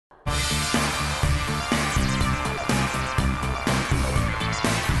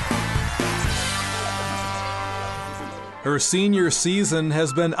Her senior season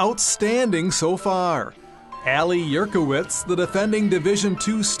has been outstanding so far. Aly Yurkowitz, the defending Division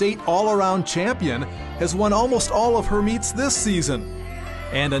II state all-around champion, has won almost all of her meets this season.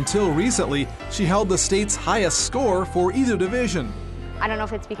 And until recently, she held the state's highest score for either division. I don't know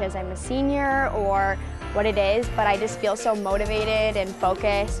if it's because I'm a senior or what it is, but I just feel so motivated and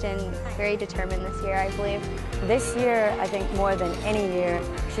focused and very determined this year, I believe. This year, I think more than any year,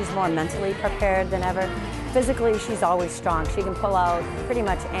 she's more mentally prepared than ever. Physically, she's always strong. She can pull out pretty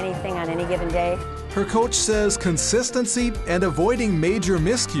much anything on any given day. Her coach says consistency and avoiding major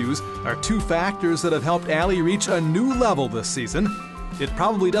miscues are two factors that have helped Aly reach a new level this season. It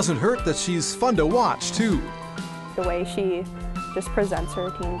probably doesn't hurt that she's fun to watch, too. The way she just presents her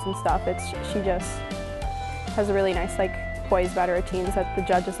routines and stuff, she just has a really nice poise about her routines that the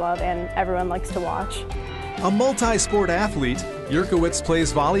judges love and everyone likes to watch. A multi-sport athlete, Yurkowitz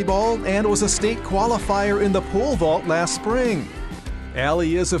plays volleyball and was a state qualifier in the pole vault last spring.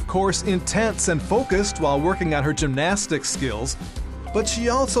 Aly is, of course, intense and focused while working on her gymnastics skills, but she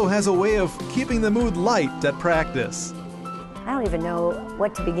also has a way of keeping the mood light at practice. I don't even know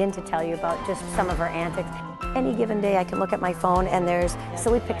what to begin to tell you about just some of her antics. Any given day I can look at my phone and there's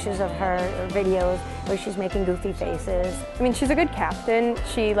silly pictures of her or videos where she's making goofy faces. I mean, she's a good captain.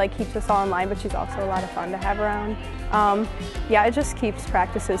 She keeps us all in line, but she's also a lot of fun to have around. Yeah, it just keeps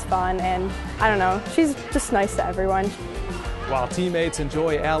practices fun, and I don't know, she's just nice to everyone. While teammates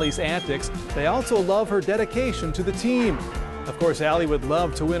enjoy Aly's antics, they also love her dedication to the team. Of course, Aly would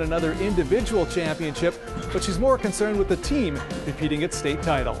love to win another individual championship, but she's more concerned with the team repeating its state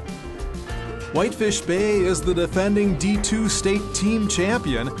title. Whitefish Bay is the defending D2 state team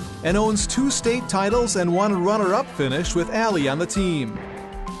champion and owns 2 state titles and 1 runner-up finish with Aly on the team.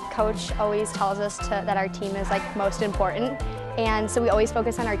 Coach always tells us that our team is most important, and so we always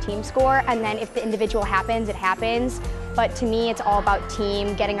focus on our team score, and then if the individual happens, it happens. But to me, it's all about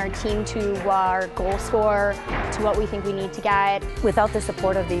team, getting our team to our goal score, to what we think we need to get. Without the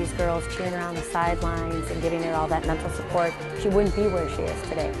support of these girls cheering her on the sidelines and giving her all that mental support, she wouldn't be where she is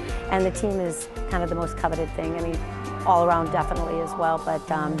today. And the team is kind of the most coveted thing. I mean, all around definitely as well, but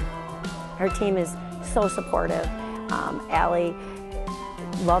her team is so supportive. Aly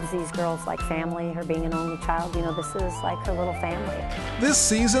loves these girls like family, her being an only child. You know, this is like her little family. This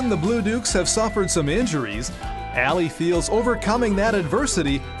season, the Blue Dukes have suffered some injuries. Aly feels overcoming that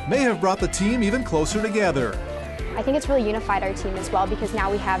adversity may have brought the team even closer together. I think it's really unified our team as well, because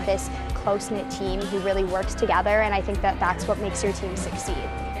now we have this close-knit team who really works together, and I think that's what makes your team succeed.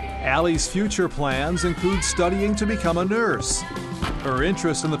 Aly's future plans include studying to become a nurse. Her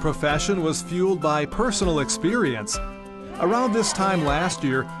interest in the profession was fueled by personal experience. Around this time last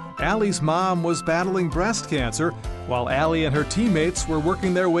year, Aly's mom was battling breast cancer, while Aly and her teammates were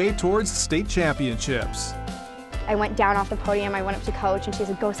working their way towards state championships. I went down off the podium, I went up to coach, and she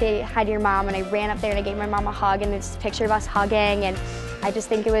said, "Go say hi to your mom," and I ran up there and I gave my mom a hug, and it's a picture of us hugging, and I just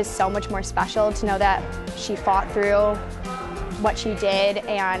think it was so much more special to know that she fought through what she did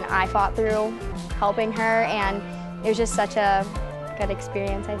and I fought through helping her, and it was just such a good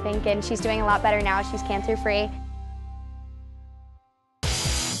experience, I think, and she's doing a lot better now. She's cancer-free.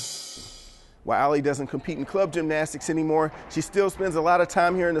 While Aly doesn't compete in club gymnastics anymore, she still spends a lot of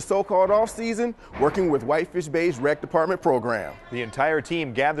time here in the so-called off-season working with Whitefish Bay's rec department program. The entire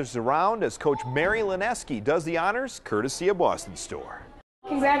team gathers around as Coach Mary Lineski does the honors, courtesy of Boston Store.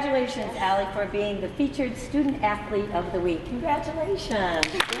 Congratulations, Aly, for being the featured student athlete of the week. Congratulations.